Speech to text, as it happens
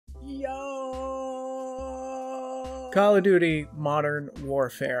Call of Duty Modern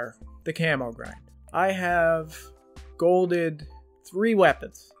Warfare, the camo grind. I have golded 3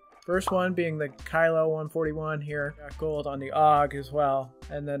 weapons. First one being the Kylo 141 here. Got gold on the AUG as well.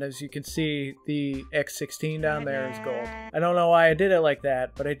 And then as you can see, the X16 down there is gold. I don't know why I did it like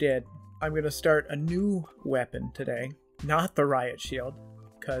that, but I did. I'm going to start a new weapon today. Not the riot shield,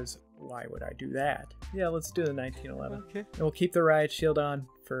 because why would I do that? Yeah, let's do the 1911. Okay. And we'll keep the riot shield on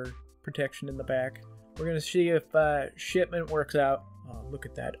for protection in the back. We're going to see if shipment works out. Oh, look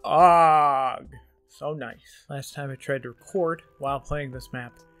at that AUG. So nice. Last time I tried to record while playing this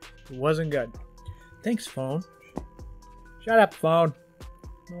map, it wasn't good. Thanks, phone. Shut up, phone.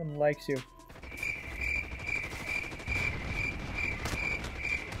 No one likes you.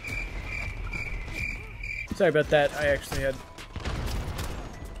 Sorry about that. I actually had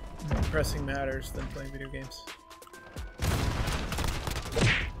more pressing matters than playing video games.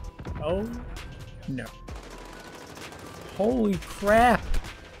 Oh, no. Holy crap.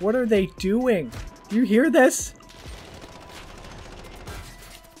 What are they doing? Do you hear this?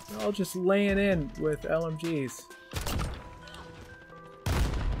 They're all just laying in with LMGs.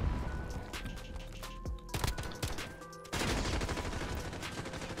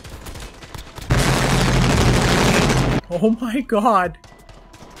 Oh my god!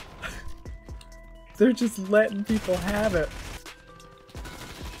 They're just letting people have it.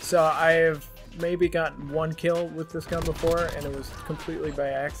 So I have maybe gotten 1 kill with this gun before, and it was completely by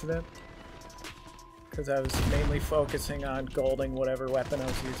accident. Because I was mainly focusing on golding whatever weapon I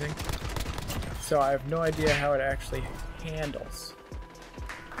was using. So I have no idea how it actually handles.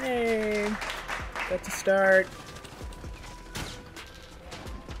 Hey! Got to start.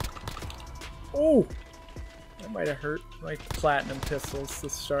 Oh! That might have hurt my platinum pistols to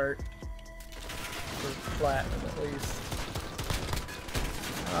start. Or platinum at least.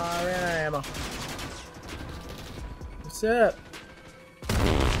 Oh, I ran out of ammo. What's up?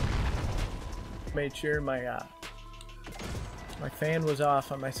 Made sure my my fan was off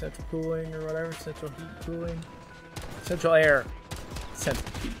on my central cooling or whatever, central heat cooling, central air, central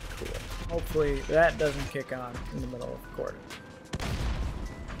heat cooling. Hopefully that doesn't kick on in the middle of recording.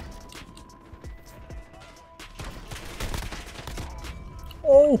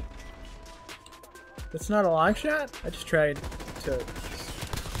 Oh, that's not a long shot. I just tried to.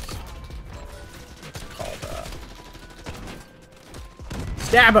 What's it called?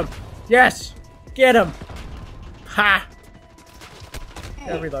 Stab him. Yes. Get him! Ha!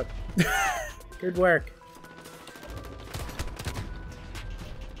 Gotta reload. Good work.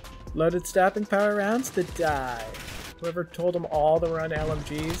 Loaded stopping power rounds to die. Whoever told them all to run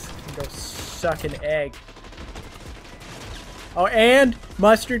LMGs can go suck an egg. Oh, and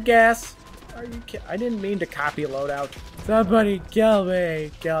mustard gas. Are you kidding? I didn't mean to copy loadout. Somebody kill me.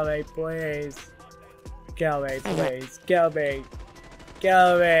 Kill me, please. Kill me, please. Kill me.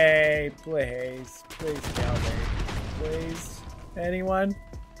 Kill me, please. Please kill me. Please. Anyone?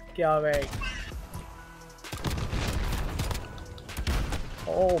 Kill me.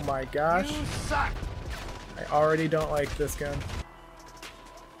 Oh my gosh. You suck. I already don't like this gun.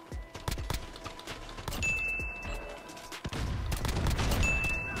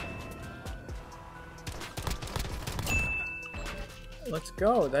 Let's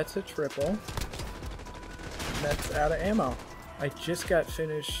go. That's a triple. That's out of ammo. I just got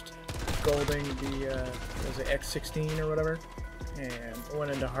finished golding the was it X16 or whatever, and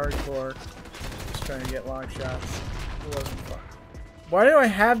went into hardcore, just trying to get long shots. It wasn't fun. Why do I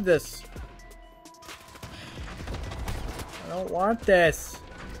have this? I don't want this.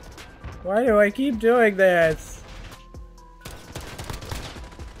 Why do I keep doing this?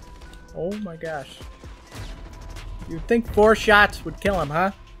 Oh my gosh. You'd think 4 shots would kill him,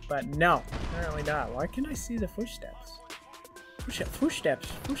 huh? But no, apparently not. Why can I see the footsteps? Footsteps.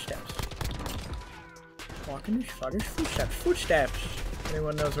 Walking these fuckers. Footsteps.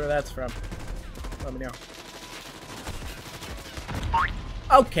 Anyone knows where that's from? Let me know.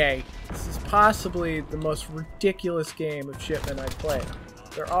 Okay, this is possibly the most ridiculous game of shipment I've played.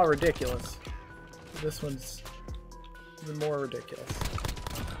 They're all ridiculous. This one's even more ridiculous.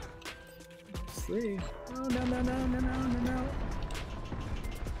 Let's see. Oh, no.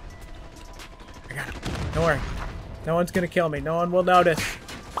 I got him. Don't worry. No one's gonna kill me. No one will notice.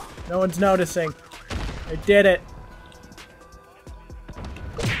 No one's noticing. I did it.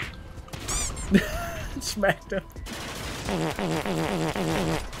 Smacked him.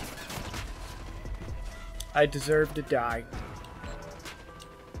 I deserve to die.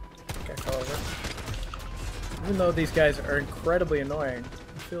 Okay, fell over. Even though these guys are incredibly annoying,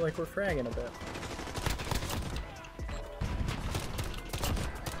 I feel like we're fragging a bit.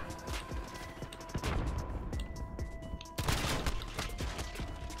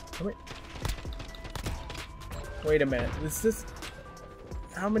 Wait a minute. Is this...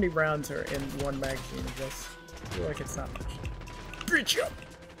 How many rounds are in one magazine of this? I feel like it's not much. Reach up!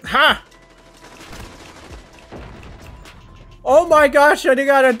 Ha! Oh my gosh, I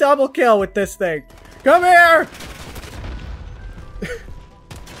got a double kill with this thing! Come here!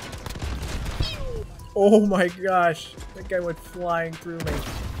 Oh my gosh, that guy went flying through me.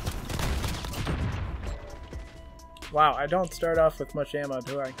 Wow, I don't start off with much ammo,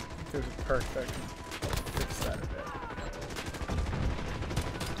 do I? I think there's a perk that can fix that a bit.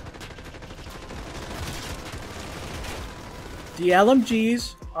 The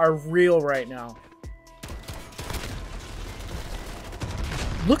LMGs are real right now.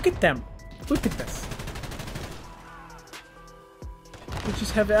 Look at them. Look at this. We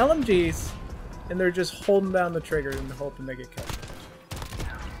just have LMGs, and they're just holding down the trigger and hoping they get killed.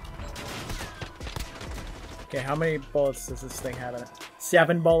 Okay, how many bullets does this thing have in it?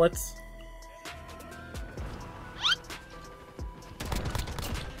 7 bullets.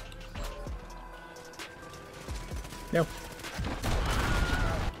 No.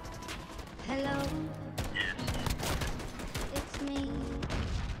 Hello. It's me.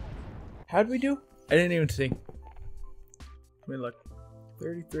 How'd we do? I didn't even see. Let me look.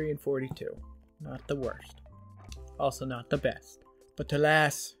 33 and 42. Not the worst. Also not the best. But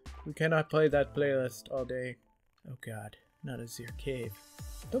alas, we cannot play that playlist all day. Oh god, not a Zir cave.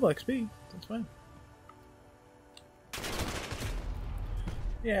 Double XP, that's fine.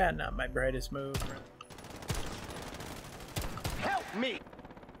 Yeah, not my brightest move. Help me!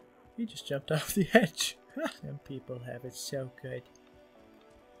 He just jumped off the edge. Some people have it so good.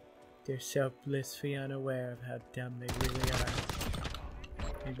 They're so blissfully unaware of how dumb they really are.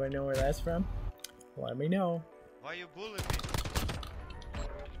 Anybody know where that's from? Let me know. Why you bullying me?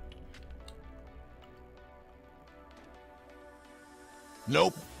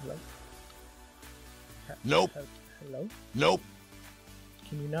 Nope. Hello? Nope. Hello? Nope.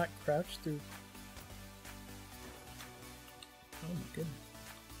 Can you not crouch through? Oh my goodness.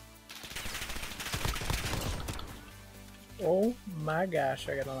 Oh my gosh,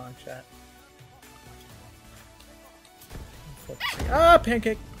 I got a long shot. Ah,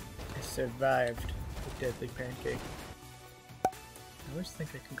 pancake! I survived the deadly pancake. I always think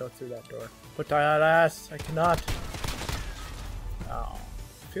I can go through that door. But alas, I cannot. Oh,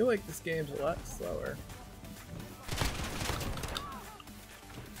 I feel like this game's a lot slower.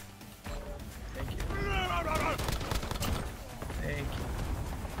 Thank you. Thank you.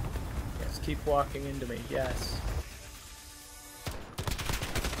 Yes, keep walking into me. Yes.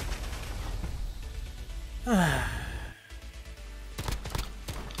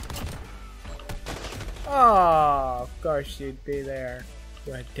 Oh, of course you'd be there.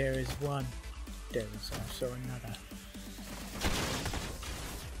 Where there is one, there is also another.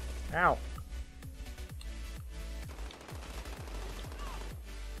 Ow.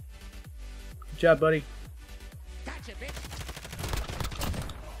 Good job, buddy. Gotcha, bitch.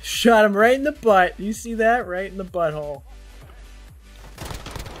 Shot him right in the butt. You see that? Right in the butthole.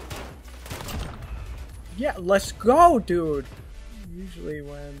 Yeah, let's go, dude. Usually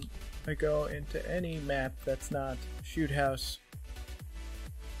when I go into any map that's not Shoot House,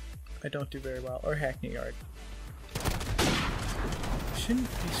 I don't do very well. Or Hackney Yard. I shouldn't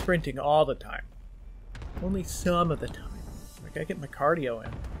be sprinting all the time. Only some of the time. Like, I get my cardio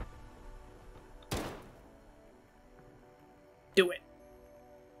in. Do it.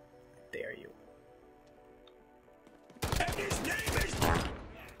 I dare you. And his name is...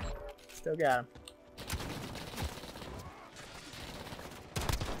 Still got him.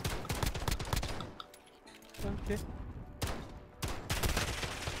 Okay.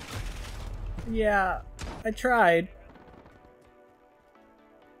 Yeah, I tried.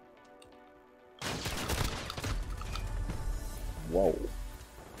 Whoa.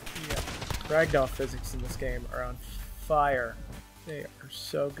 Yeah. Ragdoll physics in this game are on fire. They are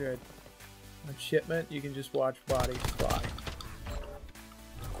so good. On shipment, you can just watch bodies fly.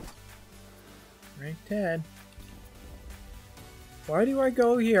 Rank 10. Why do I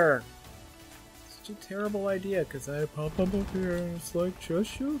go here? Such a terrible idea, because I pop up here and it's like, just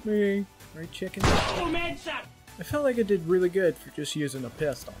shoot me. Right, chicken? I felt like I did really good for just using a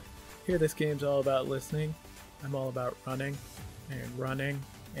pistol. Here, this game's all about listening. I'm all about running, and running,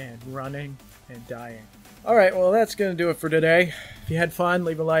 and running, and dying. Alright, well that's going to do it for today. If you had fun,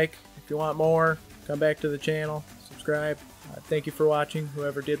 leave a like. If you want more, come back to the channel, subscribe. Thank you for watching,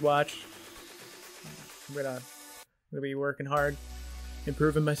 whoever did watch. I'm gonna be working hard,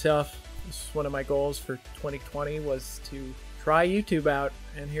 improving myself. This is one of my goals for 2020 was to try YouTube out,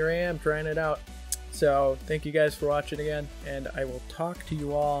 and here I am trying it out. So thank you guys for watching again, and I will talk to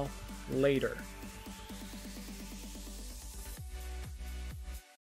you all later.